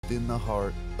within the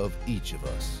heart of each of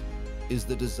us is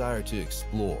the desire to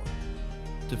explore,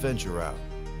 to venture out,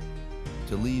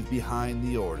 to leave behind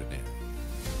the ordinary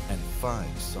and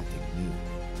find something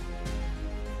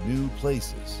new. New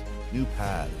places, new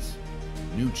paths,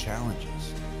 new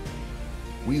challenges.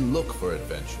 We look for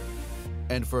adventure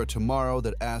and for a tomorrow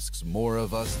that asks more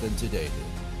of us than today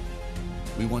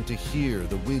did. We want to hear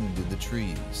the wind in the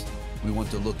trees. We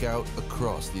want to look out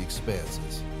across the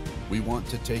expanses. We want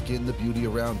to take in the beauty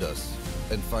around us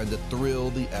and find the thrill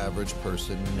the average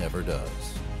person never does.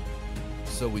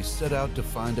 So we set out to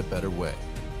find a better way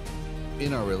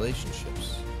in our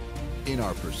relationships, in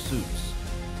our pursuits,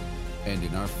 and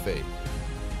in our faith.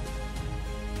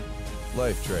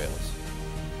 Life Trails.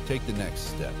 Take the next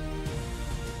step.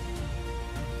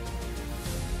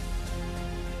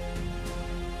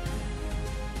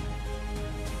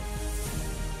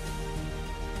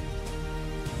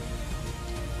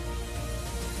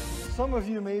 Some of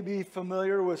you may be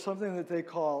familiar with something that they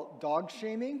call dog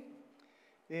shaming.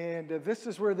 And this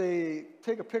is where they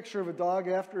take a picture of a dog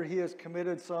after he has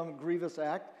committed some grievous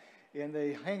act, and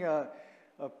they hang a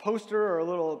poster or a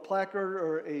little placard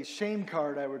or a shame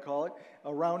card, I would call it,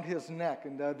 around his neck.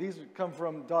 And these come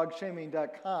from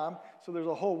dogshaming.com. So there's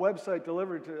a whole website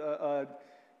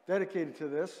dedicated to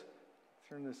this.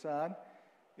 Turn this on.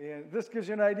 And this gives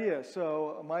you an idea.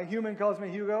 So my human calls me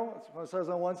Hugo. That's what it says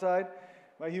on one side.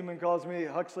 My human calls me,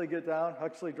 Huxley, get down.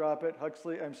 Huxley, drop it.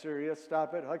 Huxley, I'm serious.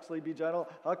 Stop it. Huxley, be gentle.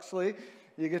 Huxley,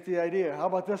 you get the idea. How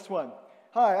about this one?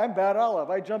 Hi, I'm Bad Olive.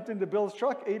 I jumped into Bill's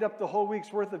truck, ate up the whole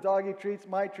week's worth of doggy treats,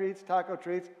 my treats, taco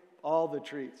treats, all the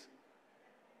treats.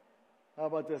 How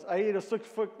about this? I ate a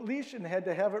 6-foot leash and had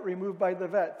to have it removed by the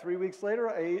vet. 3 weeks later,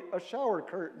 I ate a shower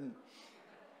curtain.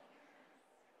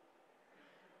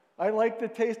 I like the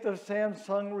taste of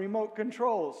Samsung remote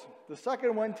controls. The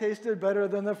second one tasted better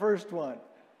than the first one.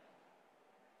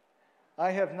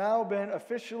 I have now been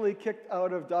officially kicked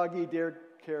out of doggy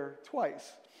daycare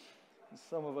twice.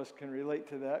 Some of us can relate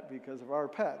to that because of our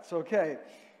pets. Okay,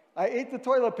 I ate the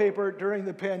toilet paper during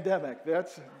the pandemic.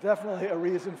 That's definitely a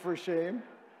reason for shame.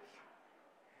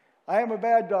 I am a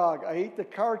bad dog. I ate the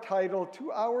car title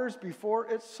 2 hours before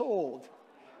it sold.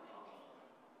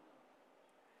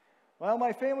 While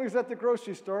my family was at the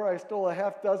grocery store, I stole a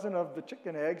half dozen of the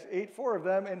chicken eggs, ate 4 of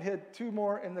them, and hid 2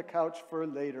 more in the couch for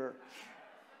later.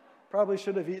 Probably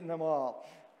should have eaten them all.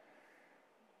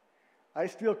 I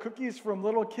steal cookies from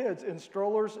little kids in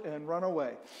strollers and run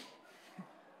away.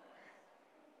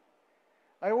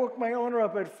 I woke my owner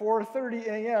up at 4:30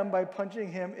 a.m. by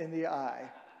punching him in the eye.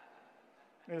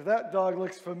 And if that dog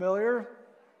looks familiar,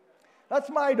 that's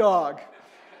my dog.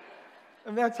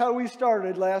 And that's how we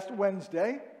started last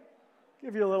Wednesday.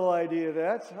 Give you a little idea of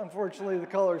that. Unfortunately, the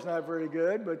color's not very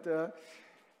good, but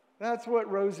that's what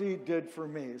Rosie did for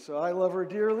me. So I love her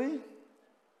dearly,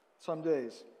 some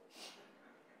days.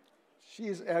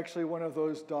 She's actually one of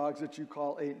those dogs that you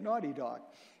call a naughty dog.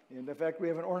 And in fact, we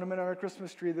have an ornament on our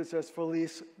Christmas tree that says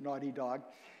Felice Naughty Dog.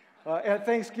 At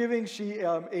Thanksgiving, she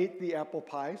ate the apple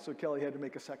pie, so Kelly had to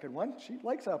make a second one. She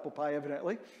likes apple pie,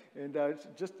 evidently, and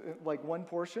just like one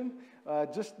portion.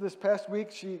 Just this past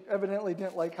week, she evidently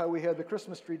didn't like how we had the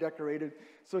Christmas tree decorated,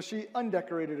 so she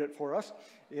undecorated it for us,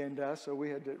 and so we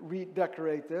had to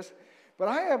redecorate this. But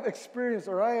I have experienced,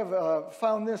 or I have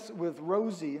found this with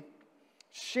Rosie.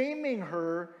 Shaming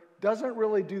her doesn't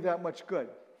really do that much good.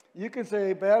 You can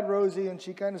say, bad Rosie, and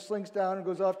she kind of slinks down and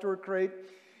goes off to her crate.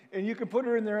 And you can put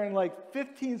her in there, and like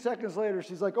 15 seconds later,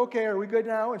 she's like, okay, are we good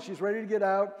now? And she's ready to get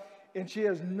out. And she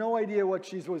has no idea what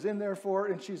she was in there for,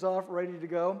 and she's off, ready to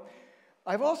go.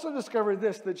 I've also discovered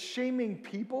this, that shaming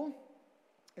people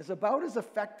is about as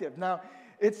effective. Now,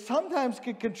 it sometimes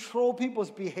can control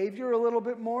people's behavior a little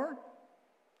bit more,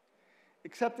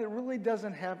 except it really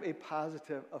doesn't have a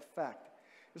positive effect.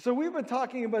 So we've been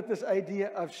talking about this idea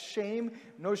of shame.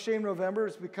 No Shame November.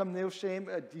 It's become No Shame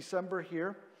December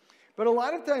here. But a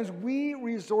lot of times we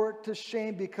resort to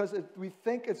shame because we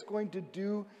think it's going to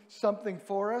do something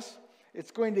for us.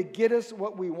 It's going to get us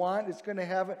what we want. It's going to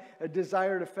have a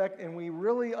desired effect. And we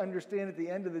really understand at the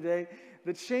end of the day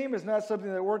that shame is not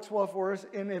something that works well for us.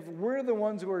 And if we're the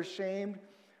ones who are shamed,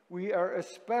 we are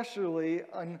especially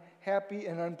unhappy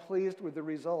and unpleased with the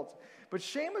results. But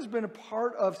shame has been a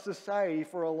part of society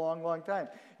for a long, long time.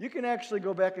 You can actually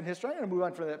go back in history. I'm going to move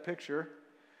on from that picture.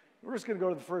 We're just going to go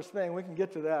to the first thing. We can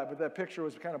get to that, but that picture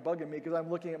was kind of bugging me because I'm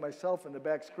looking at myself in the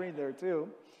back screen there too.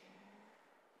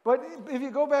 But if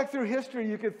you go back through history,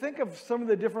 you could think of some of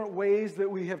the different ways that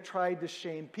we have tried to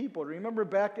shame people. Remember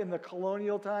back in the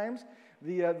colonial times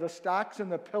the stocks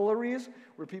and the pillories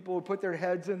where people would put their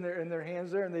heads in their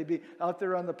hands there, and they'd be out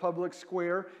there on the public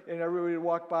square, and everybody would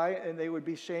walk by, and they would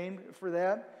be shamed for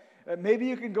that. Maybe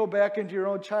you can go back into your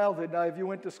own childhood. Now, if you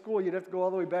went to school, you'd have to go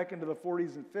all the way back into the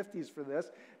 40s and 50s for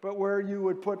this. But where you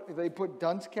would they put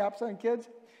dunce caps on kids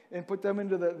and put them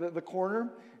into the corner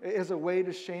as a way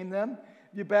to shame them.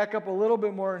 You back up a little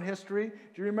bit more in history.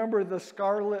 Do you remember the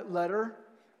scarlet letter?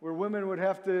 Where women would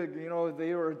have to,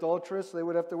 they were adulterous, they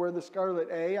would have to wear the scarlet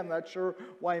A. I'm not sure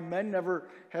why men never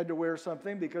had to wear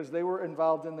something, because they were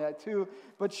involved in that too.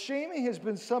 But shaming has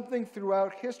been something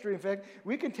throughout history. In fact,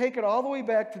 we can take it all the way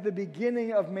back to the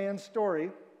beginning of man's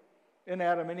story in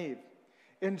Adam and Eve.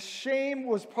 And shame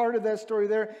was part of that story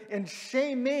there, and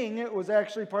shaming was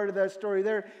actually part of that story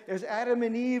there, as Adam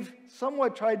and Eve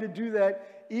somewhat tried to do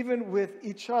that even with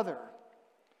each other.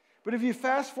 But if you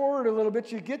fast forward a little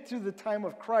bit, you get to the time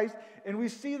of Christ, and we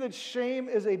see that shame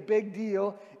is a big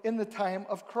deal in the time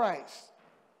of Christ.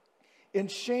 And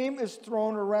shame is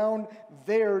thrown around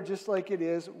there just like it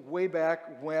is way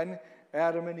back when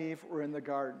Adam and Eve were in the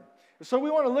garden. So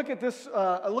we want to look at this,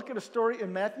 look at a story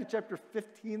in Matthew chapter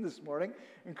 15 this morning.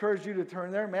 I encourage you to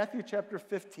turn there, Matthew chapter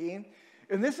 15.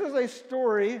 And this is a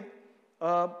story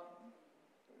of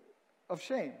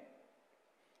shame.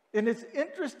 And it's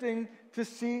interesting to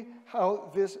see how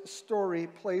this story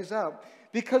plays out,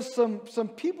 because some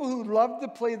people who love to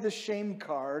play the shame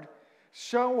card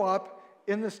show up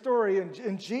in the story.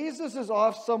 And Jesus is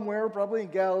off somewhere, probably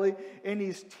in Galilee, and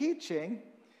he's teaching.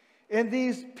 And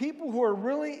these people who are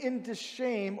really into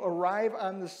shame arrive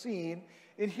on the scene.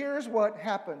 And here's what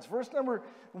happens. Verse number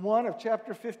 1 of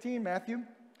chapter 15, Matthew.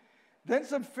 Then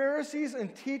some Pharisees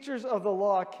and teachers of the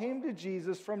law came to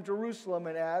Jesus from Jerusalem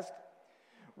and asked,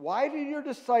 "Why do your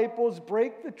disciples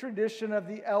break the tradition of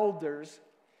the elders?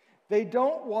 They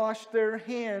don't wash their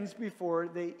hands before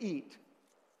they eat."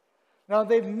 Now,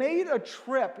 they've made a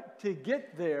trip to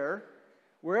get there,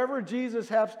 wherever Jesus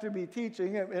happens to be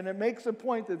teaching, and it makes a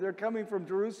point that they're coming from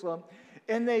Jerusalem.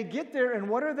 And they get there, and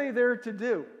what are they there to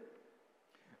do?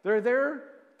 They're there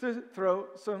to throw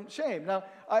some shame. Now,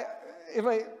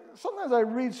 sometimes I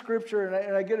read Scripture,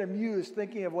 and I get amused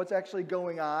thinking of what's actually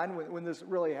going on when this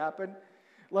really happened.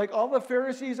 Like, all the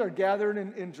Pharisees are gathered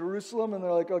in Jerusalem, and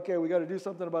they're like, okay, we got to do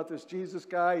something about this Jesus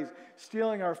guy. He's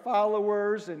stealing our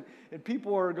followers, and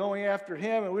people are going after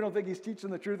him, and we don't think he's teaching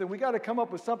the truth, and we got to come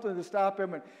up with something to stop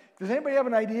him. And does anybody have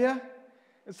an idea?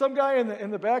 And some guy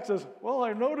in the back says, well,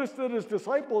 I noticed that his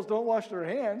disciples don't wash their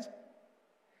hands.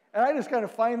 And I just kind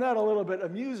of find that a little bit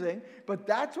amusing, but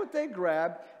that's what they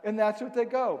grab, and that's what they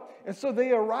go. And so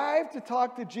they arrive to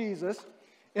talk to Jesus,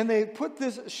 and they put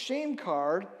this shame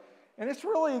card. And it's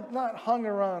really not hung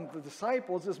around the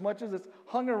disciples as much as it's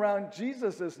hung around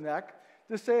Jesus' neck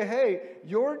to say, hey,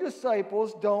 your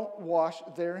disciples don't wash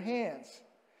their hands.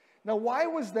 Now, why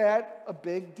was that a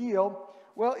big deal?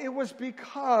 Well, it was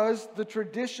because the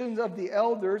traditions of the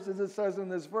elders, as it says in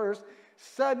this verse,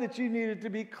 said that you needed to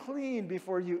be clean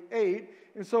before you ate.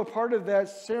 And so part of that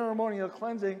ceremonial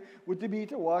cleansing would be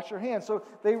to wash your hands. So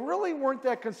they really weren't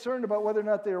that concerned about whether or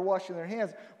not they were washing their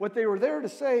hands. What they were there to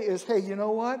say is, hey, you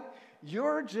know what?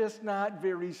 You're just not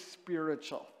very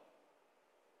spiritual.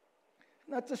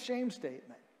 That's a shame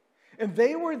statement. And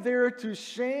they were there to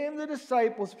shame the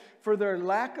disciples for their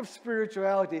lack of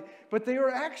spirituality, but they were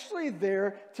actually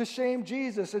there to shame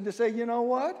Jesus and to say, you know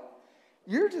what?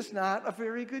 You're just not a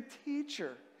very good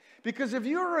teacher. Because if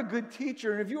you were a good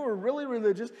teacher, and if you were really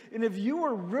religious, and if you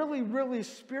were really, really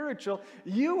spiritual,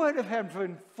 you would have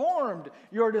informed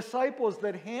your disciples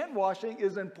that hand washing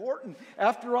is important.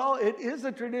 After all, it is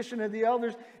a tradition of the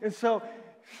elders. And so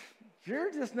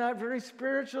you're just not very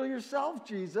spiritual yourself,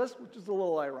 Jesus, which is a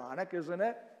little ironic, isn't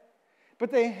it?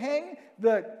 But they hang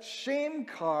the shame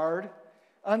card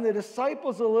on the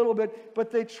disciples a little bit, but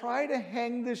they try to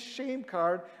hang this shame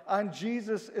card on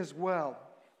Jesus as well.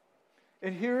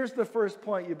 And here's the first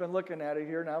point. You've been looking at it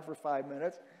here now for 5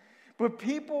 minutes. But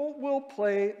people will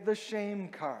play the shame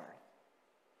card.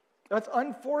 That's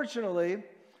unfortunately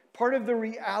part of the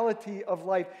reality of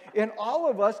life. And all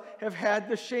of us have had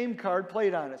the shame card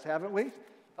played on us, haven't we?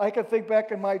 I can think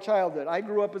back in my childhood. I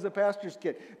grew up as a pastor's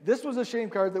kid. This was a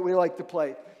shame card that we liked to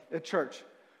play at church.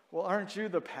 Well, aren't you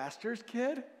the pastor's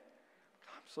kid?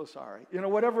 So sorry.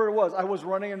 Whatever it was. I was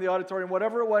running in the auditorium,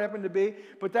 whatever it happened to be.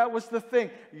 But that was the thing.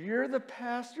 You're the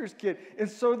pastor's kid. And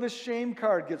so the shame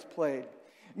card gets played.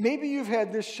 Maybe you've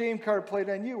had this shame card played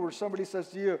on you where somebody says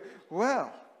to you,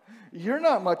 well, you're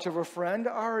not much of a friend,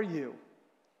 are you?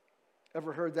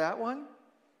 Ever heard that one?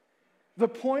 The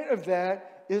point of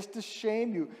that is to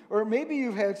shame you. Or maybe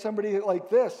you've had somebody like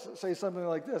this say something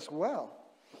like this, well,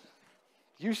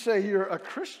 You say you're a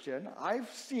Christian. I've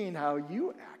seen how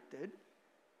you acted.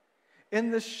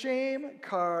 And the shame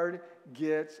card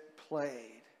gets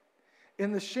played.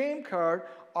 And the shame card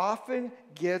often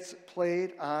gets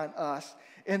played on us.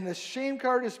 And the shame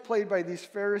card is played by these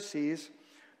Pharisees.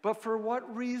 But for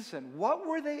what reason? What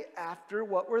were they after?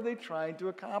 What were they trying to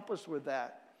accomplish with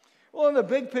that? Well, in the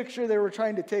big picture, they were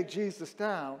trying to take Jesus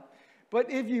down. But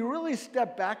if you really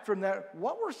step back from that,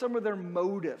 what were some of their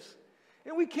motives?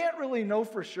 And we can't really know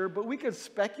for sure, but we could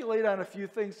speculate on a few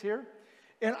things here.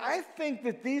 And I think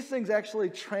that these things actually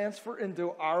transfer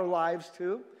into our lives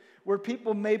too, where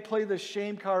people may play the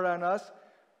shame card on us,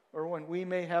 or when we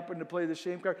may happen to play the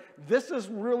shame card. This is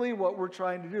really what we're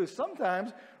trying to do.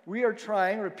 Sometimes we are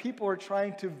trying, or people are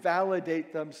trying to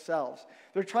validate themselves.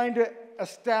 They're trying to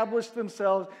establish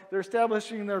themselves. They're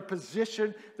establishing their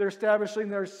position. They're establishing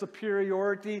their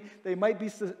superiority. They might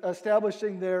be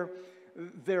establishing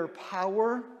their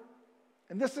power.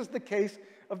 And this is the case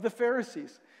of the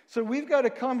Pharisees. So we've got to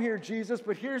come here, Jesus,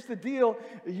 but here's the deal.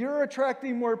 You're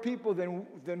attracting more people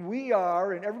than we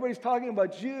are, and everybody's talking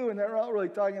about you, and they're not really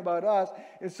talking about us.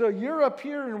 And so you're up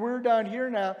here, and we're down here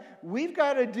now. We've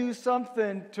got to do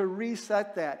something to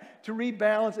reset that, to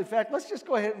rebalance. In fact, let's just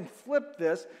go ahead and flip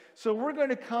this. So we're going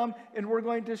to come, and we're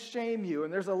going to shame you.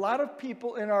 And there's a lot of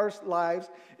people in our lives,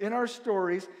 in our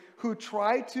stories, who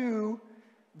try to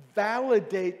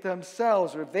validate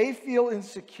themselves, or if they feel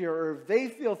insecure, or if they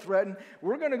feel threatened,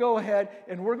 we're going to go ahead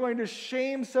and we're going to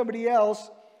shame somebody else,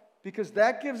 because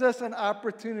that gives us an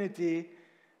opportunity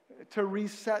to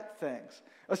reset things.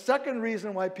 A second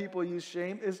reason why people use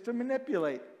shame is to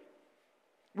manipulate.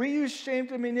 We use shame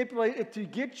to manipulate it, to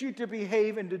get you to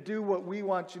behave and to do what we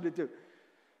want you to do.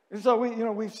 And so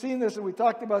we've seen this, and we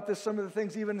talked about this, some of the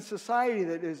things even in society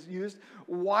that is used.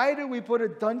 Why do we put a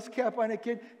dunce cap on a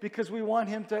kid? Because we want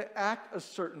him to act a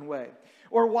certain way.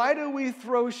 Or why do we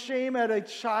throw shame at a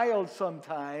child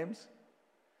sometimes?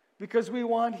 Because we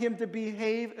want him to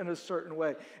behave in a certain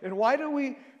way. And why do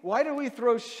we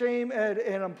throw shame at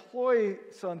an employee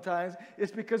sometimes?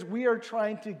 It's because we are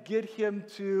trying to get him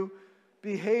to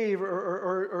behave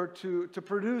or to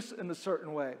produce in a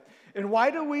certain way. And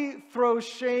why do we throw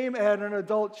shame at an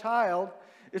adult child?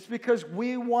 It's because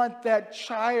we want that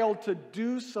child to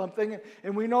do something,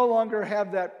 and we no longer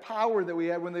have that power that we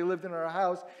had when they lived in our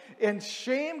house. And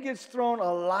shame gets thrown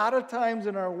a lot of times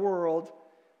in our world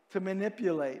to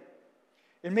manipulate.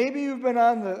 And maybe you've been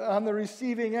on the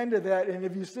receiving end of that, and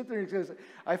if you sit there and say,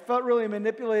 I felt really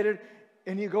manipulated,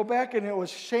 and you go back and it was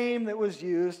shame that was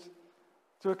used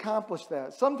to accomplish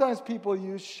that. Sometimes people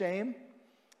use shame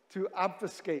to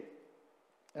obfuscate.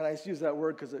 And I just use that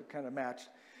word because it kind of matched.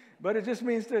 But it just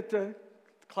means to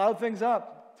cloud things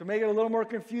up, to make it a little more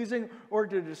confusing, or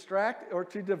to distract, or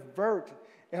to divert.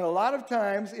 And a lot of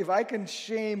times, if I can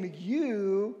shame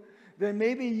you, then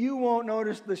maybe you won't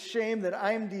notice the shame that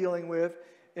I'm dealing with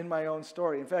in my own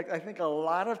story. In fact, I think a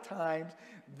lot of times,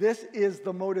 this is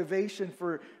the motivation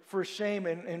for shame.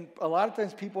 And a lot of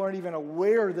times, people aren't even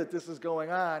aware that this is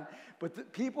going on. But the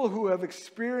people who have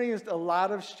experienced a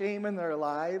lot of shame in their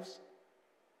lives,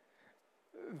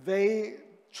 they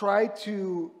try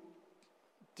to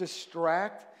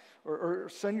distract or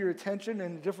send your attention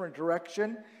in a different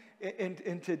direction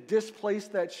and to displace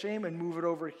that shame and move it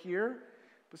over here.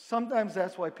 But sometimes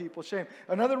that's why people shame.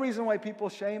 Another reason why people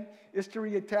shame is to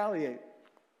retaliate.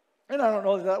 And I don't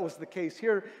know if that was the case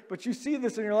here, but you see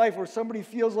this in your life where somebody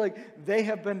feels like they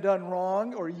have been done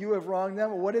wrong or you have wronged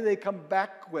them. What do they come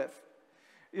back with?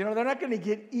 They're not going to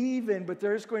get even, but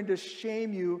they're just going to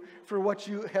shame you for what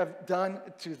you have done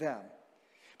to them.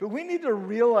 But we need to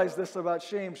realize this about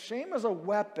shame. Shame is a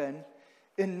weapon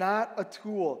and not a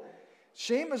tool.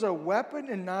 Shame is a weapon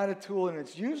and not a tool, and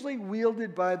it's usually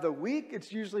wielded by the weak.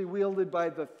 It's usually wielded by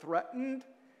the threatened.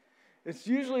 It's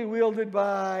usually wielded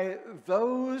by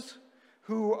those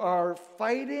who are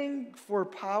fighting for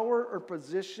power or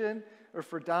position or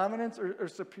for dominance or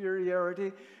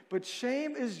superiority. But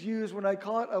shame is used, when I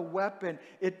call it a weapon,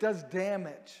 it does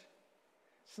damage.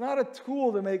 It's not a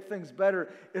tool to make things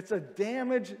better. It's a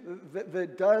damage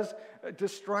that does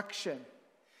destruction.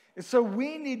 And so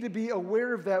we need to be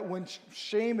aware of that when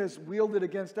shame is wielded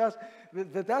against us,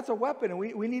 that's a weapon, and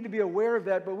we need to be aware of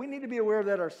that, but we need to be aware of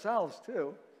that ourselves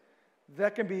too.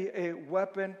 That can be a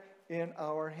weapon in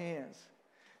our hands.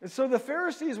 And so the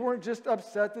Pharisees weren't just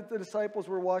upset that the disciples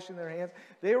were washing their hands.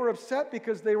 They were upset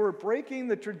because they were breaking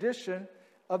the tradition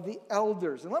of the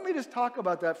elders. And let me just talk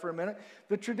about that for a minute.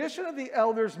 The tradition of the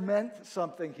elders meant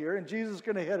something here, and Jesus is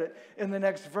going to hit it in the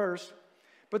next verse.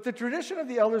 But the tradition of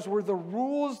the elders were the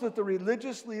rules that the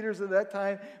religious leaders of that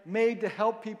time made to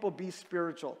help people be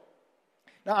spiritual.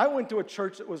 Now, I went to a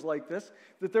church that was like this,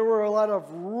 that there were a lot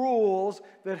of rules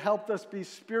that helped us be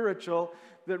spiritual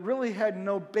that really had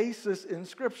no basis in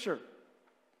Scripture.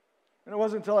 And it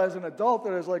wasn't until I was an adult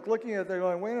that I was like looking at it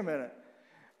going, wait a minute,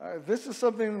 this is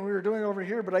something we were doing over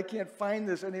here, but I can't find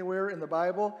this anywhere in the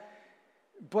Bible.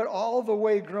 But all the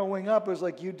way growing up, it was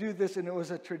like you do this, and it was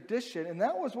a tradition. And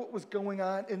that was what was going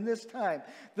on in this time.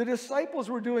 The disciples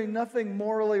were doing nothing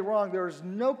morally wrong. There is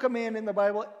no command in the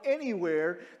Bible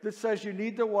anywhere that says you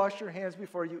need to wash your hands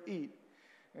before you eat.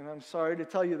 And I'm sorry to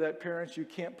tell you that, parents, you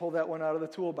can't pull that one out of the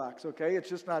toolbox, okay? It's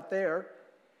just not there.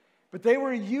 But they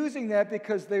were using that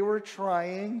because they were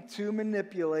trying to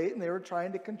manipulate and they were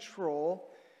trying to control.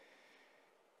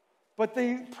 But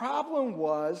the problem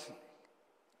was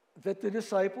that the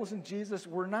disciples and Jesus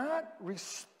were not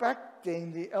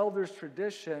respecting the elders'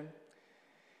 tradition,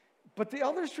 but the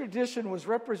elders' tradition was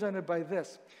represented by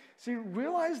this. See,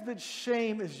 realize that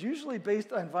shame is usually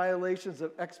based on violations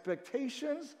of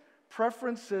expectations,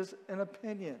 preferences, and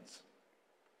opinions.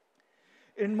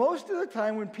 And most of the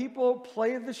time when people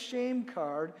play the shame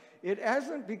card, it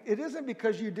isn't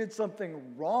because you did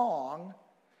something wrong.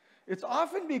 It's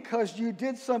often because you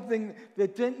did something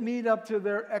that didn't meet up to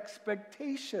their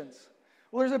expectations.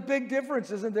 Well, there's a big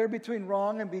difference, isn't there, between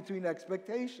wrong and between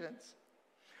expectations?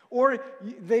 Or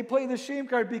they play the shame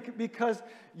card because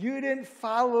you didn't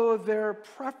follow their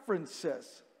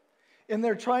preferences. And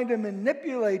they're trying to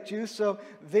manipulate you, so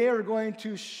they are going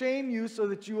to shame you so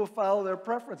that you will follow their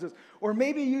preferences. Or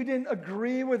maybe you didn't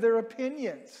agree with their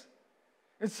opinions.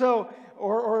 And so,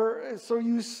 so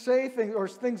you say things, or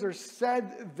things are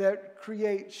said that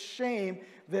create shame,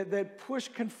 that push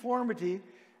conformity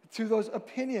to those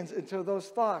opinions and to those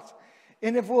thoughts.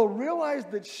 And if we'll realize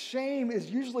that shame is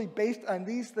usually based on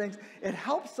these things, it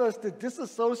helps us to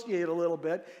disassociate a little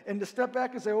bit and to step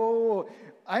back and say, whoa,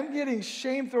 I'm getting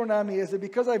shame thrown on me. Is it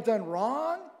because I've done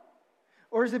wrong?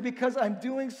 Or is it because I'm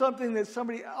doing something that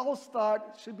somebody else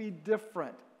thought should be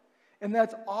different? And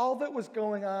that's all that was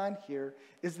going on here,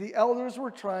 is the elders were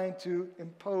trying to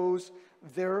impose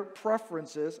their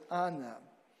preferences on them.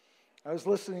 I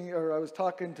was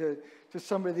talking to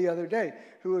somebody the other day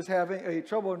who was having a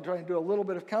trouble and trying to do a little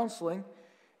bit of counseling,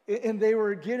 and they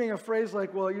were getting a phrase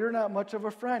like, well, you're not much of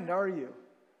a friend, are you?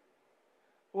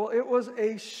 Well, it was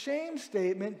a shame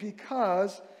statement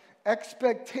because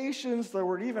expectations that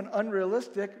were even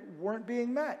unrealistic weren't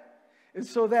being met. And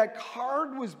so that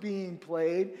card was being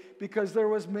played because there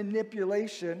was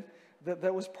manipulation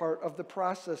that was part of the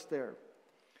process there.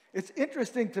 It's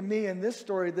interesting to me in this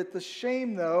story that the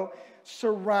shame, though,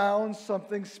 surrounds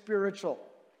something spiritual,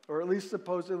 or at least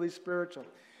supposedly spiritual.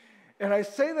 And I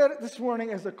say that this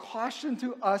morning as a caution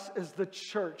to us as the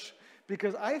church,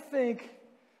 because I think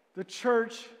the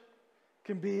church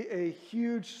can be a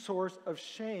huge source of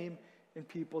shame in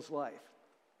people's life.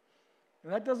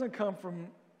 And that doesn't come from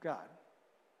God.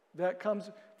 That comes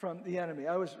from the enemy.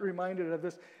 I was reminded of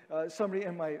this, somebody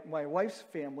in my wife's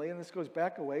family, and this goes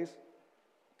back a ways,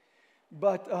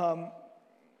 but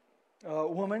a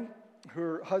woman,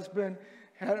 her husband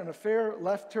had an affair,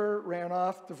 left her, ran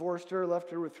off, divorced her, left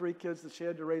her with 3 kids that she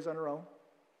had to raise on her own.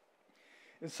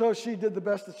 And so she did the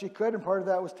best that she could, and part of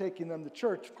that was taking them to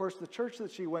church. Of course, the church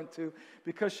that she went to,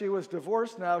 because she was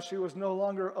divorced now, she was no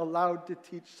longer allowed to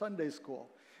teach Sunday school.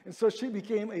 And so she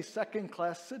became a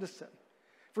second-class citizen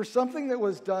for something that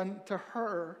was done to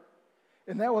her,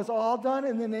 and that was all done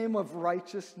in the name of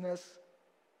righteousness.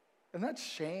 And that's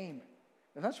shame,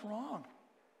 and that's wrong.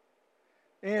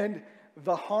 And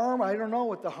the harm, I don't know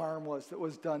what the harm was that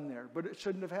was done there, but it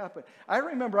shouldn't have happened. I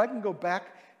remember, I can go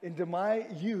back into my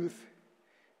youth,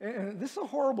 and this is a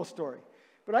horrible story,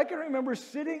 but I can remember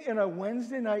sitting in a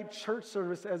Wednesday night church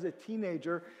service as a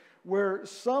teenager where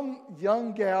some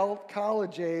young gal,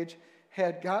 college age,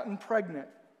 had gotten pregnant.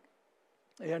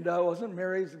 And wasn't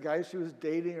married, the guy she was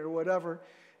dating or whatever.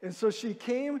 And so she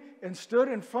came and stood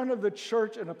in front of the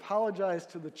church and apologized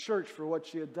to the church for what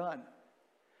she had done.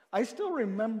 I still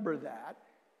remember that.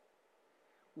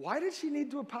 Why did she need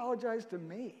to apologize to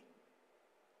me?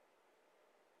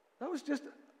 That was just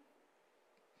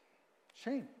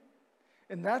shame.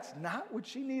 And that's not what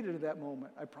she needed at that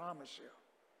moment, I promise you.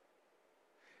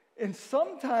 And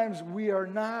sometimes we are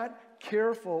not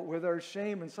careful with our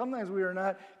shame, and sometimes we are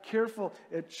not careful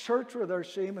at church with our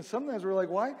shame, and sometimes we're like,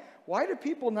 why do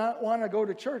people not want to go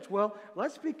to church? Well,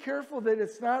 let's be careful that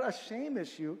it's not a shame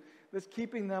issue that's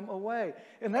keeping them away.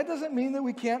 And that doesn't mean that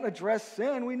we can't address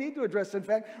sin. We need to address sin. In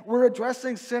fact, we're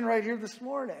addressing sin right here this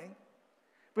morning.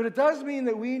 But it does mean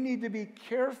that we need to be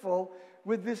careful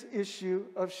with this issue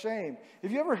of shame.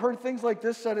 Have you ever heard things like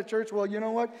this said at church? Well, you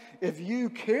know what? If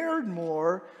you cared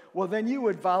more, well, then you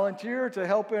would volunteer to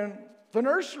help in the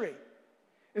nursery.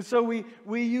 And so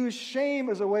we use shame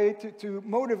as a way to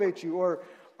motivate you. Or,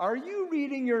 are you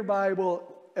reading your Bible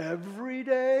every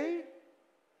day?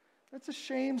 That's a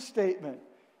shame statement.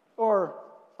 Or,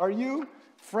 are you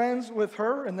friends with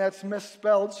her? And that's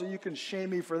misspelled, so you can shame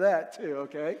me for that too,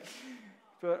 okay?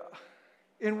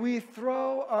 And we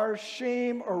throw our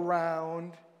shame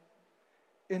around,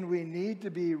 and we need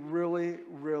to be really,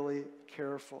 really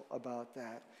careful about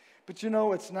that. But you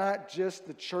know, it's not just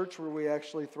the church where we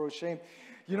actually throw shame.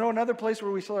 You know, another place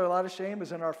where we throw a lot of shame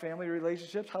is in our family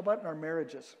relationships. How about in our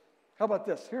marriages? How about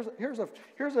this? Here's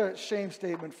a shame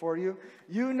statement for you.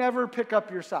 You never pick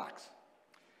up your socks.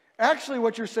 Actually,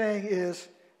 what you're saying is,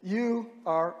 you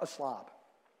are a slob.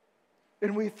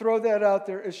 And we throw that out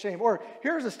there as shame. Or,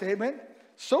 here's a statement.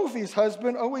 Sophie's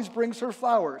husband always brings her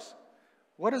flowers.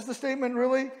 What is the statement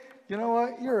really? You know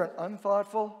what? You're an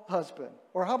unthoughtful husband.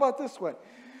 Or how about this one?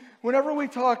 Whenever we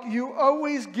talk, you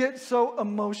always get so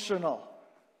emotional.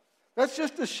 That's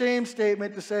just a shame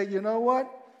statement to say, you know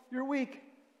what? You're weak.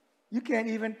 You can't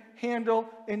even handle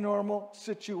a normal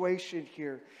situation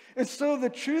here. And so the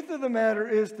truth of the matter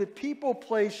is that people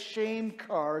play shame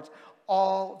cards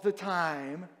all the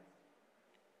time.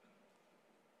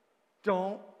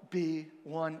 Don't be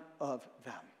one of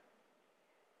them.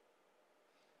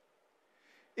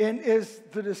 And as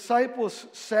the disciples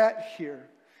sat here,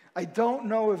 I don't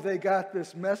know if they got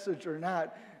this message or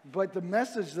not, but the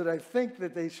message that I think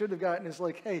that they should have gotten is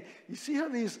like, hey, you see how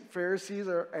these Pharisees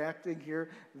are acting here?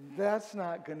 That's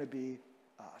not going to be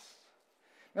us.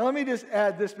 Now, let me just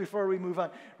add this before we move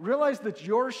on. Realize that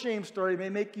your shame story may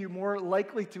make you more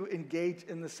likely to engage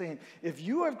in the same. If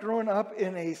you have grown up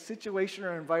in a situation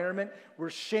or environment where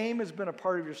shame has been a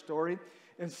part of your story,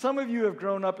 and some of you have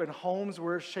grown up in homes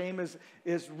where shame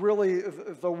is really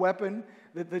the weapon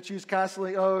that you use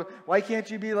constantly. Oh, why can't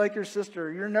you be like your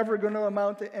sister? You're never going to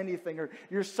amount to anything. Or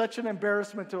you're such an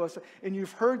embarrassment to us. And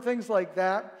you've heard things like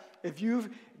that. If you've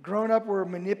grown up where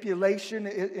manipulation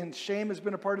and shame has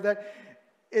been a part of that,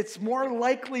 it's more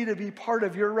likely to be part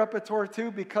of your repertoire too,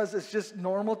 because it's just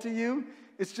normal to you.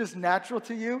 It's just natural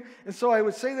to you. And so I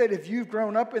would say that if you've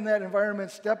grown up in that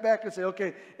environment, step back and say,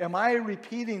 okay, am I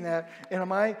repeating that? And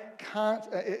am I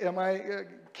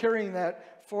carrying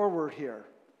that forward here?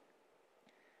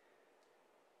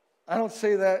 I don't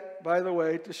say that, by the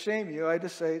way, to shame you. I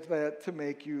just say that to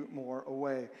make you more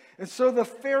aware. And so the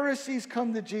Pharisees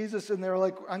come to Jesus and they're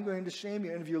like, I'm going to shame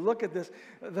you. And if you look at this,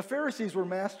 the Pharisees were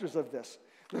masters of this.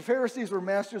 The Pharisees were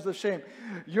masters of shame.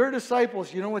 Your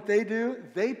disciples, you know what they do?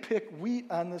 They pick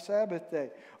wheat on the Sabbath day.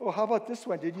 Oh, how about this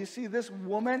one? Did you see this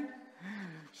woman?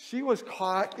 She was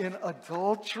caught in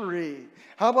adultery.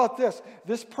 How about this?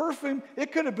 This perfume,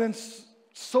 it could have been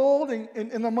sold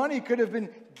and the money could have been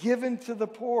given to the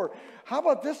poor. How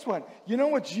about this one? You know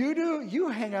what you do? You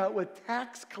hang out with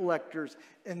tax collectors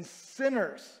and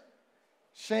sinners.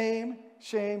 Shame,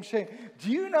 shame, shame.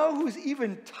 Do you know who's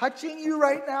even touching you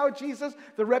right now, Jesus?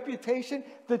 The reputation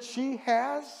that she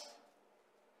has?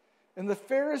 And the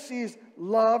Pharisees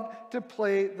loved to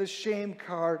play the shame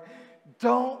card.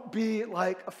 Don't be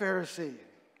like a Pharisee.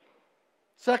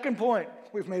 Second point,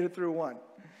 we've made it through one.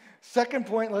 Second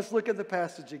point, let's look at the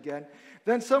passage again.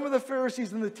 Then some of the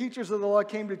Pharisees and the teachers of the law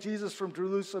came to Jesus from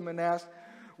Jerusalem and asked,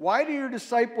 why do your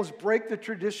disciples break the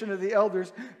tradition of the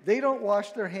elders? They don't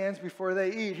wash their hands before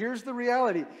they eat. Here's the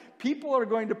reality. People are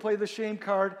going to play the shame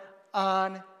card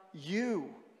on you.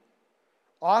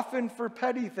 Often for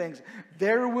petty things.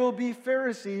 There will be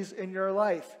Pharisees in your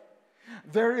life.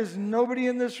 There is nobody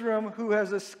in this room who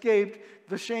has escaped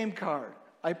the shame card.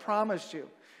 I promise you.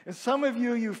 And some of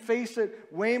you, you face it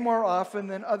way more often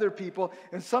than other people.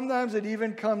 And sometimes it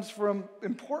even comes from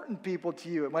important people to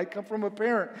you. It might come from a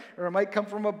parent, or it might come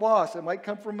from a boss. It might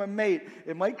come from a mate.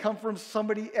 It might come from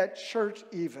somebody at church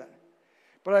even.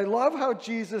 But I love how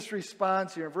Jesus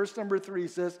responds here. In verse number 3 he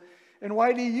says, and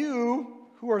why do you,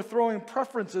 who are throwing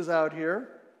preferences out here,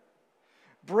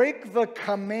 break the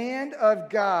command of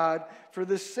God for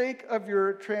the sake of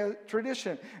your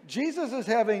tradition? Jesus is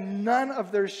having none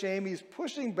of their shame. He's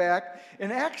pushing back,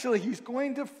 and actually he's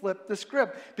going to flip the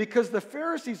script because the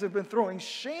Pharisees have been throwing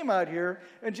shame out here,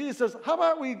 and Jesus says, how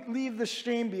about we leave the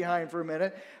shame behind for a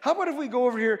minute? How about if we go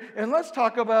over here and let's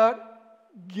talk about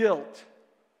guilt?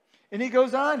 And he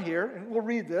goes on here, and we'll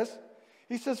read this.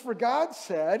 He says, for God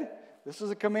said, this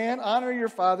is a command, honor your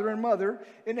father and mother,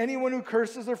 and anyone who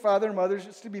curses their father and mother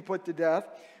is to be put to death.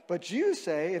 But you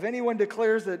say, if anyone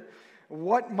declares that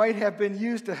what might have been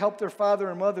used to help their father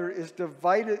and mother is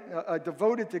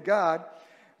devoted to God,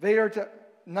 they are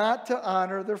not to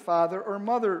honor their father or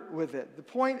mother with it. The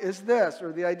point is this,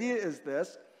 or the idea is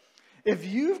this. If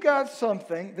you've got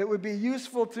something that would be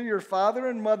useful to your father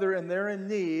and mother and they're in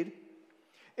need,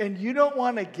 and you don't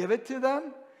want to give it to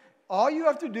them, all you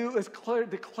have to do is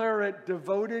declare it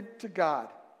devoted to God.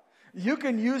 You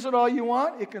can use it all you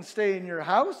want. It can stay in your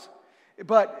house.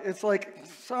 But it's like,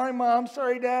 sorry, Mom,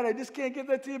 sorry, Dad, I just can't give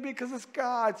that to you because it's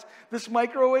God's. This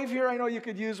microwave here, I know you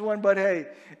could use one, but hey,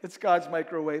 it's God's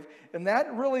microwave. And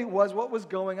that really was what was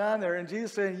going on there. And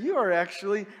Jesus saying, you are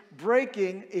actually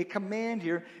breaking a command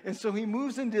here. And so he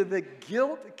moves into the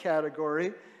guilt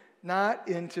category, not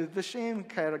into the shame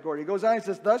category. He goes on, he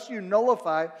says, thus you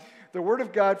nullify the word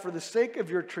of God for the sake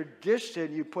of your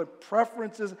tradition. You put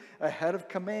preferences ahead of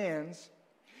commands.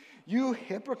 You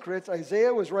hypocrites,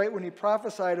 Isaiah was right when he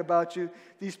prophesied about you.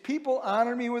 These people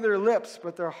honor me with their lips,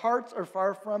 but their hearts are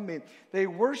far from me. They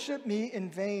worship me in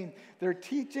vain. Their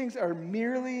teachings are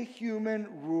merely human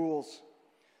rules.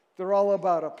 They're all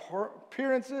about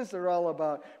appearances. They're all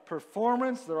about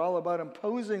performance. They're all about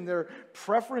imposing their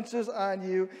preferences on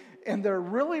you. And they're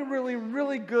really, really,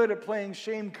 really good at playing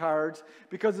shame cards,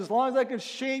 because as long as I can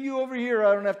shame you over here,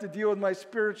 I don't have to deal with my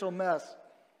spiritual mess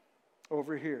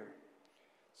over here.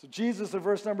 So Jesus, in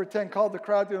verse number 10, called the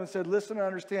crowd to him and said, listen and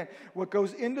understand, what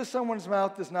goes into someone's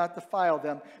mouth does not defile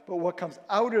them, but what comes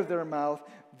out of their mouth,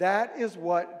 that is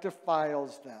what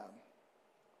defiles them.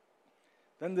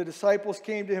 Then the disciples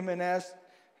came to him and asked,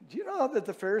 do you know that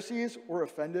the Pharisees were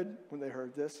offended when they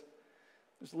heard this?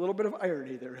 There's a little bit of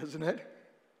irony there, isn't it?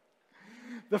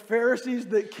 The Pharisees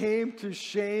that came to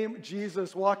shame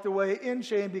Jesus walked away in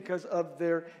shame because of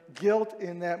their guilt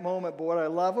in that moment. But what I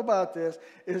love about this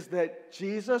is that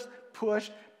Jesus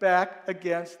pushed back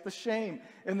against the shame.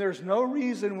 And there's no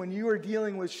reason when you are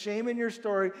dealing with shame in your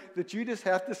story that you just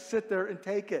have to sit there and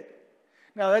take it.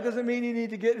 Now, that doesn't mean you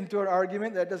need to get into an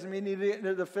argument. That doesn't mean you need to get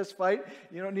into the fist fight.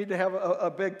 You don't need to have a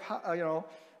big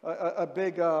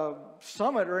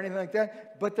summit or anything like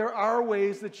that. But there are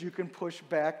ways that you can push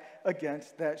back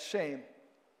against that shame.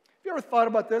 Have you ever thought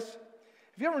about this?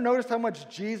 Have you ever noticed how much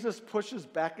Jesus pushes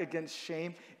back against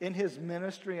shame in his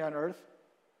ministry on earth?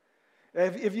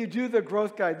 If you do the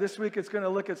growth guide, this week it's going to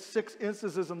look at 6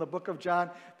 instances in the book of John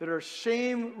that are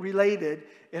shame-related,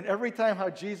 and every time how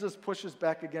Jesus pushes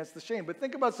back against the shame. But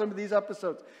think about some of these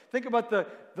episodes. Think about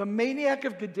the maniac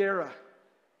of Gadara.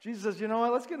 Jesus says, you know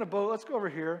what, let's get in a boat, let's go over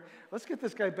here, let's get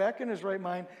this guy back in his right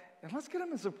mind, and let's get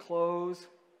him in some clothes,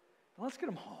 and let's get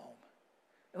him home.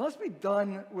 And let's be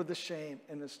done with the shame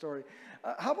in this story.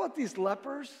 How about these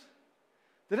lepers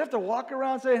that have to walk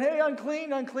around saying, hey,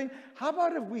 unclean, unclean? How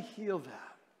about if we heal them?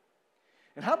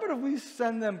 And how about if we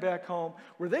send them back home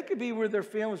where they could be with their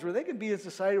families, where they can be in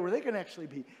society, where they can actually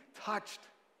be touched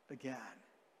again?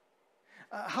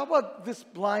 How about this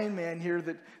blind man here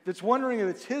that's wondering if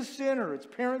it's his sin or his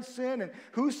parents' sin, and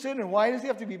whose sin, and why does he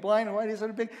have to be blind, and why does he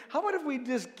have to be? How about if we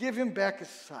just give him back his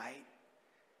sight?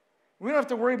 We don't have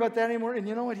to worry about that anymore, and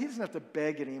you know what? He doesn't have to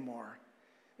beg anymore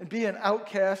and be an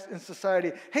outcast in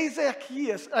society. Hey,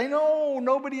 Zacchaeus, I know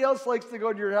nobody else likes to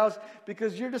go to your house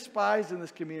because you're despised in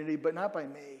this community, but not by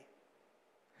me.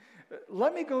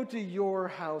 Let me go to your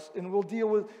house, and we'll deal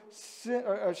with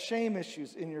shame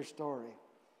issues in your story.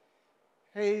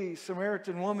 Hey,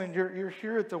 Samaritan woman, you're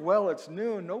here at the well. It's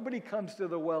noon. Nobody comes to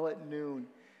the well at noon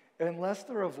unless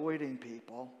they're avoiding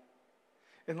people,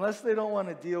 unless they don't want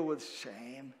to deal with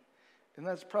shame. And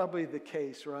that's probably the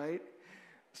case, right?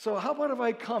 So how about if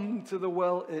I come to the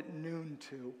well at noon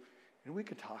too, and we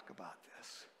can talk about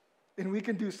this, and we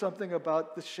can do something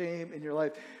about the shame in your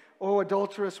life. Oh,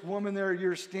 adulterous woman there,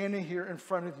 you're standing here in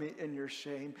front of me in your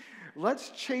shame. Let's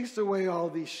chase away all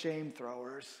these shame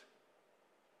throwers.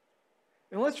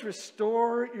 And let's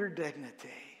restore your dignity.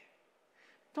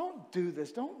 Don't do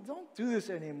this. Don't do this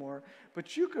anymore.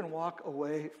 But you can walk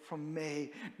away from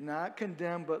me, not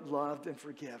condemned, but loved and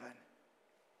forgiven.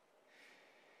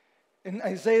 In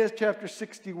Isaiah chapter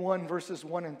 61, verses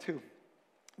 1 and 2,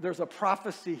 there's a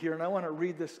prophecy here, and I want to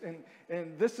read this.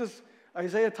 And this is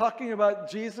Isaiah talking about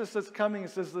Jesus that's coming. It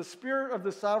says, the Spirit of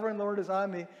the Sovereign Lord is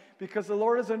on me, because the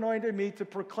Lord has anointed me to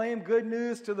proclaim good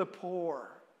news to the poor.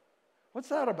 What's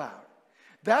that about?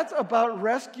 That's about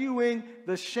rescuing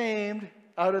the shamed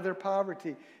out of their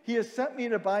poverty. He has sent me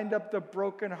to bind up the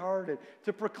brokenhearted,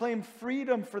 to proclaim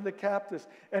freedom for the captives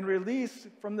and release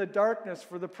from the darkness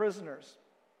for the prisoners,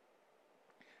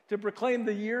 to proclaim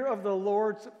the year of the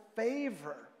Lord's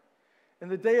favor and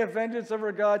the day of vengeance of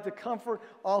our God, to comfort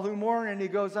all who mourn. And he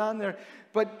goes on there.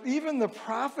 But even the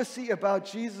prophecy about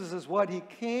Jesus is what? He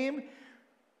came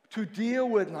to deal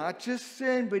with not just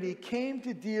sin, but he came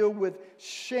to deal with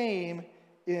shame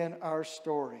in our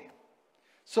story.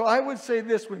 So I would say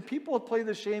this: when people play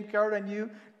the shame card on you,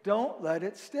 don't let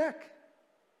it stick.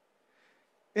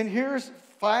 And here's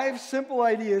 5 simple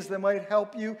ideas that might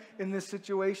help you in this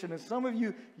situation. And some of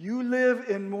you, you live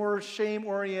in more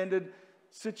shame-oriented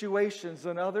situations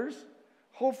than others.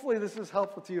 Hopefully this is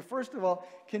helpful to you. First of all,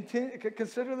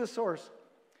 consider the source.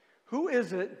 Who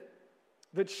is it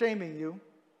that's shaming you?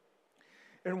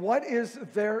 And what is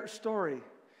their story?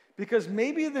 Because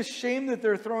maybe the shame that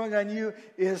they're throwing on you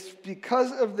is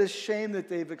because of the shame that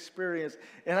they've experienced.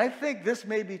 And I think this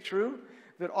may be true,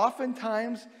 that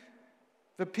oftentimes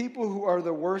the people who are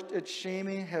the worst at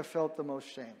shaming have felt the most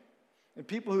shame. And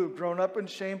people who have grown up in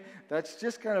shame, that's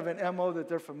just kind of an MO that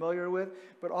they're familiar with.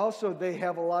 But also they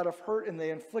have a lot of hurt and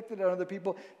they inflict it on other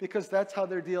people because that's how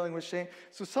they're dealing with shame.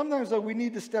 So sometimes though, we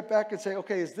need to step back and say,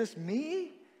 okay, is this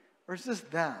me or is this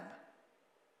them?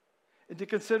 And to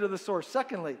consider the source.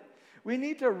 Secondly, we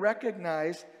need to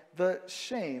recognize the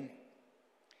shame.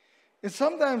 And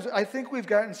sometimes I think we've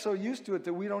gotten so used to it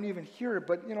that we don't even hear it.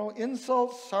 But,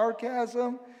 insults,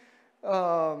 sarcasm,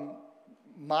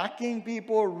 mocking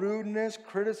people, rudeness,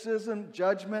 criticism,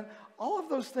 judgment, all of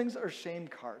those things are shame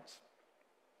cards.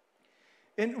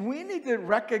 And we need to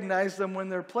recognize them when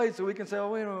they're played so we can say,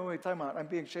 oh, wait, time out. I'm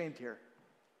being shamed here.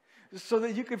 So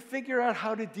that you can figure out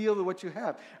how to deal with what you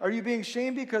have. Are you being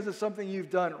shamed because of something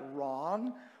you've done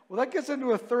wrong? Well, that gets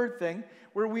into a third thing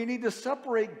where we need to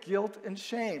separate guilt and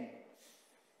shame.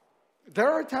 There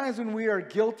are times when we are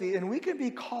guilty and we can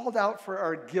be called out for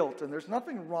our guilt, and there's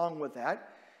nothing wrong with that.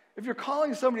 If you're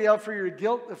calling somebody out for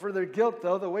their guilt,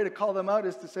 though, the way to call them out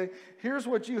is to say, here's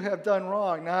what you have done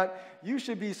wrong, not you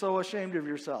should be so ashamed of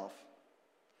yourself.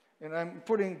 And I'm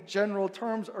putting general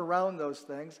terms around those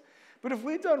things. But if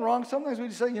we've done wrong, sometimes we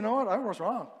just say, you know what, I was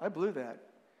wrong. I blew that.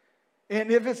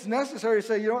 And if it's necessary to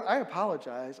say, you know what, I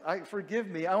apologize. Forgive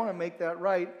me. I want to make that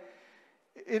right.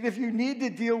 And if you need to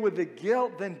deal with the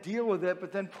guilt, then deal with it,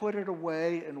 but then put it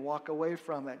away and walk away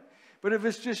from it. But if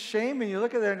it's just shame and you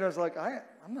look at that and it's like,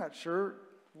 I'm not sure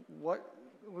what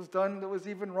was done that was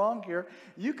even wrong here,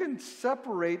 you can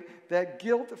separate that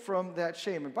guilt from that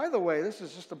shame. And by the way, this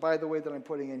is just a by the way that I'm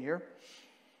putting in here.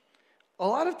 A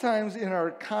lot of times in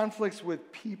our conflicts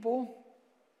with people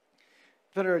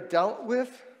that are dealt with,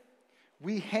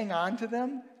 we hang on to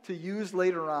them to use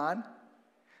later on.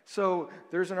 So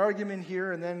there's an argument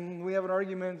here, and then we have an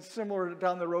argument similar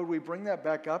down the road. We bring that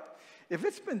back up. If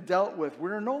it's been dealt with,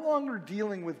 we're no longer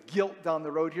dealing with guilt down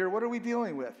the road here. What are we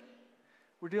dealing with?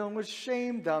 We're dealing with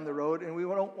shame down the road, and we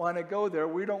don't want to go there.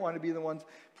 We don't want to be the ones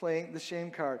playing the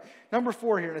shame card. Number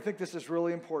 4 here, and I think this is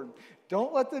really important.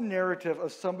 Don't let the narrative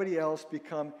of somebody else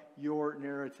become your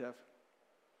narrative.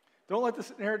 Don't let the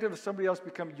narrative of somebody else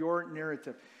become your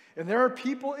narrative. And there are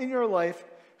people in your life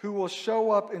who will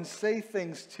show up and say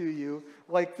things to you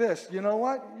like this. You know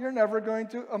what? You're never going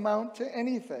to amount to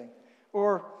anything.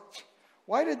 Or,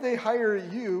 why did they hire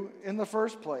you in the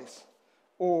first place?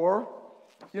 Or,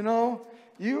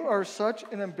 you are such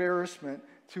an embarrassment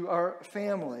to our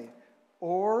family.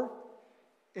 Or,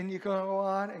 and you can go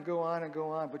on and go on and go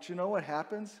on. But you know what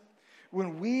happens?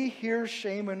 When we hear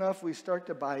shame enough, we start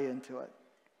to buy into it.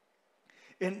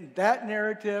 In that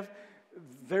narrative,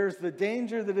 there's the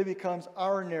danger that it becomes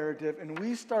our narrative, and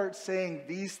we start saying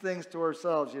these things to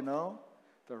ourselves,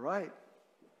 they're right.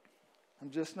 I'm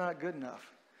just not good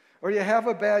enough. Or you have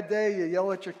a bad day, you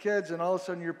yell at your kids, and all of a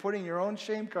sudden you're putting your own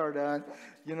shame card on,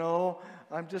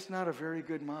 I'm just not a very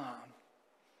good mom.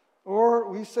 Or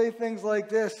we say things like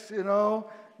this,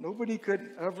 nobody could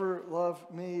ever love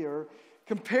me, or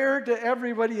compared to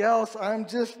everybody else, I'm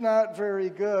just not very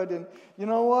good. And you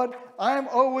know what? I'm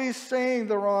always saying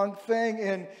the wrong thing.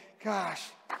 And gosh,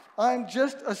 I'm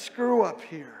just a screw up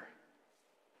here.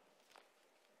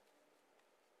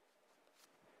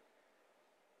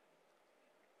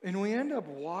 And we end up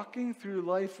walking through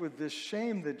life with this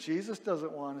shame that Jesus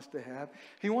doesn't want us to have.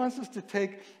 He wants us to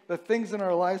take the things in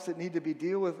our lives that need to be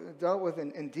dealt with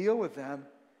and deal with them.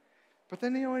 But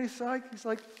then you know what he's like? He's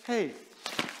like, hey,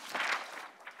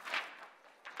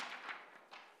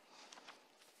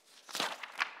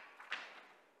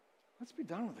 let's be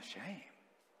done with the shame.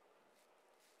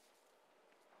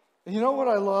 And you know what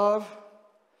I love?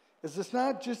 Is it's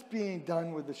not just being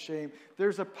done with the shame.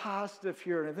 There's a positive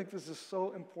here, and I think this is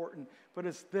so important. But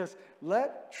it's this: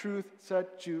 let truth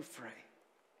set you free.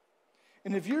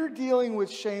 And if you're dealing with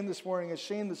shame this morning, it's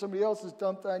shame that somebody else has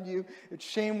dumped on you, it's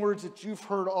shame words that you've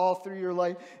heard all through your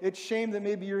life, it's shame that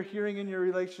maybe you're hearing in your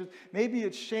relationship, maybe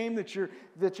it's shame that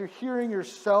you're hearing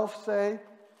yourself say,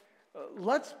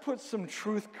 let's put some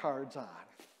truth cards on.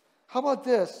 How about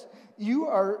this? You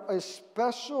are a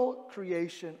special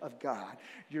creation of God.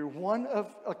 You're one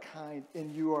of a kind,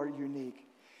 and you are unique.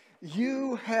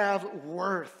 You have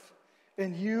worth,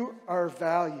 and you are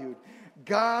valued.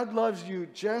 God loves you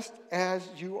just as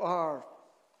you are.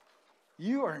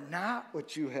 You are not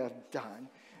what you have done.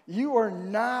 You are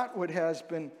not what has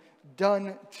been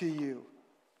done to you.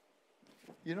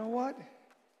 You know what?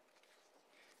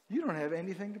 You don't have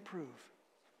anything to prove.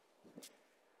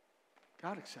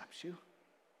 God accepts you.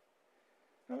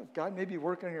 God may be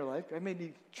working in your life. God may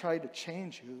be trying to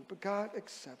change you, but God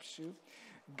accepts you.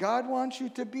 God wants you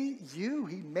to be you.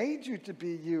 He made you to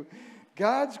be you.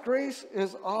 God's grace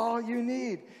is all you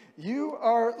need. You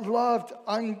are loved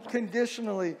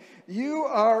unconditionally. You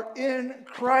are in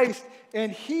Christ,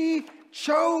 and He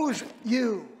chose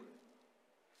you.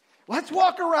 Let's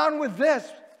walk around with this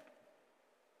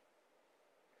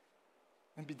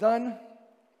and be done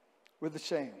with the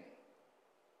shame.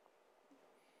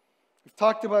 We've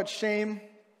talked about shame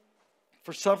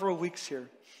for several weeks here.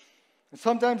 And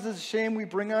sometimes it's a shame we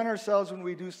bring on ourselves when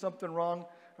we do something wrong.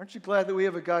 Aren't you glad that we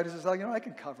have a God who says, I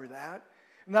can cover that?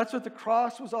 And that's what the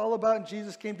cross was all about. And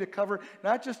Jesus came to cover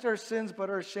not just our sins, but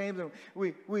our shames. And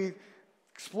we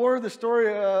explored the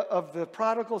story of the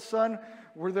prodigal son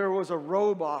where there was a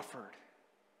robe offered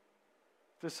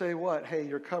to say what? Hey,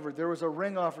 you're covered. There was a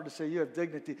ring offered to say you have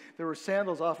dignity. There were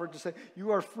sandals offered to say you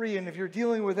are free. And if you're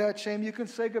dealing with that shame, you can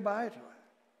say goodbye to it.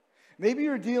 Maybe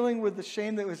you're dealing with the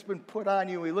shame that has been put on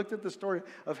you. We looked at the story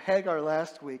of Hagar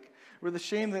last week, where the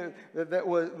shame that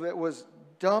was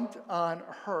dumped on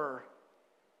her.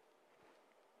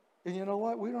 And you know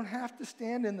what? We don't have to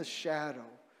stand in the shadow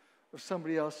of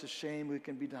somebody else's shame. We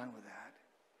can be done with that.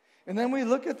 And then we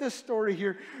look at this story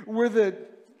here where the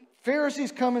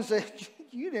Pharisees come and say,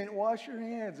 you didn't wash your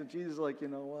hands. And Jesus is like, you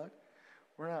know what?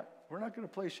 We're not going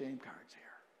to play shame cards here.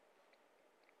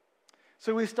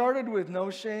 So we started with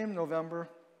no shame November,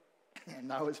 and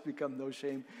now it's become no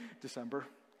shame December.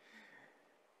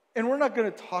 And we're not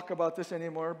going to talk about this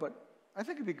anymore, but I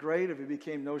think it'd be great if it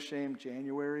became no shame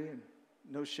January, and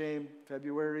no shame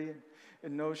February,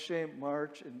 and no shame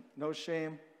March, and no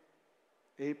shame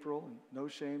April, and no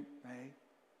shame May.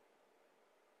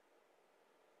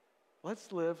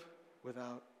 Let's live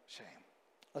without shame.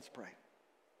 Let's pray.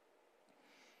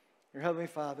 Your Heavenly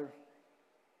Father,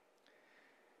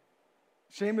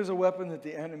 shame is a weapon that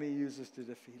the enemy uses to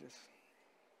defeat us.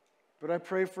 But I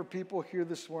pray for people here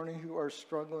this morning who are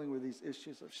struggling with these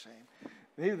issues of shame.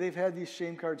 Maybe they've had these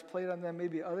shame cards played on them.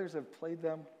 Maybe others have played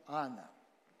them on them.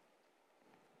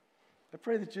 I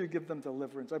pray that you would give them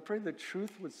deliverance. I pray that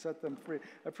truth would set them free.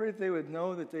 I pray that they would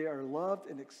know that they are loved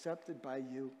and accepted by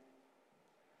you.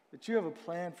 That you have a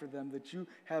plan for them, that you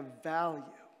have value.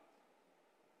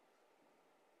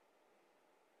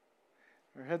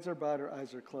 Our heads are bowed, our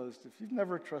eyes are closed. If you've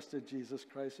never trusted Jesus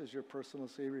Christ as your personal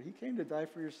Savior, He came to die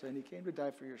for your sin. He came to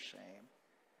die for your shame.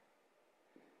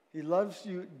 He loves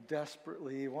you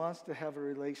desperately. He wants to have a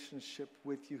relationship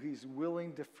with you. He's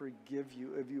willing to forgive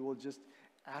you if you will just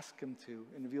ask Him to,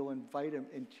 and if you'll invite Him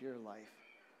into your life.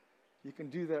 You can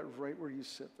do that right where you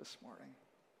sit this morning.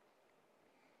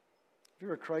 If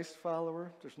you're a Christ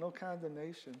follower, there's no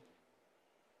condemnation.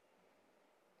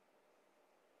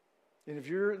 And if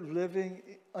you're living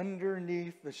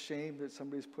underneath the shame that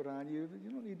somebody's put on you, then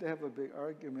you don't need to have a big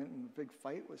argument and a big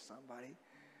fight with somebody.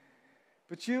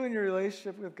 But you in your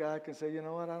relationship with God can say, you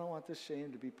know what, I don't want this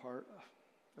shame to be part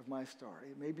of my story.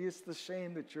 Maybe it's the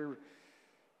shame that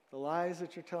the lies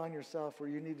that you're telling yourself, where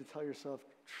you need to tell yourself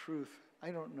truth.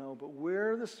 I don't know. But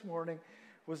where this morning,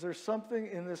 was there something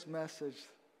in this message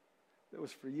that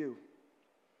was for you?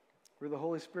 Where the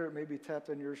Holy Spirit maybe tapped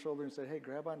on your shoulder and said, hey,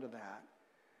 grab onto that.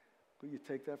 Will you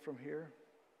take that from here?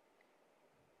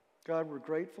 God, we're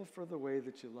grateful for the way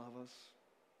that you love us,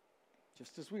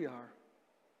 just as we are.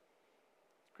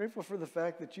 Grateful for the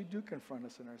fact that you do confront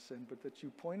us in our sin, but that you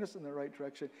point us in the right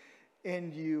direction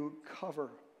and you cover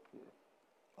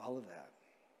all of that.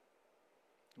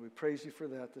 We praise you for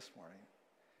that this morning.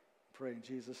 Pray in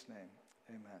Jesus' name.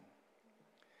 Amen.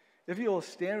 If you will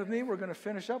stand with me, we're going to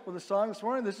finish up with a song this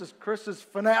morning. This is Chris's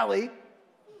finale.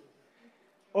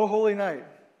 Oh, Holy Night.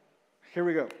 Here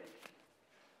we go.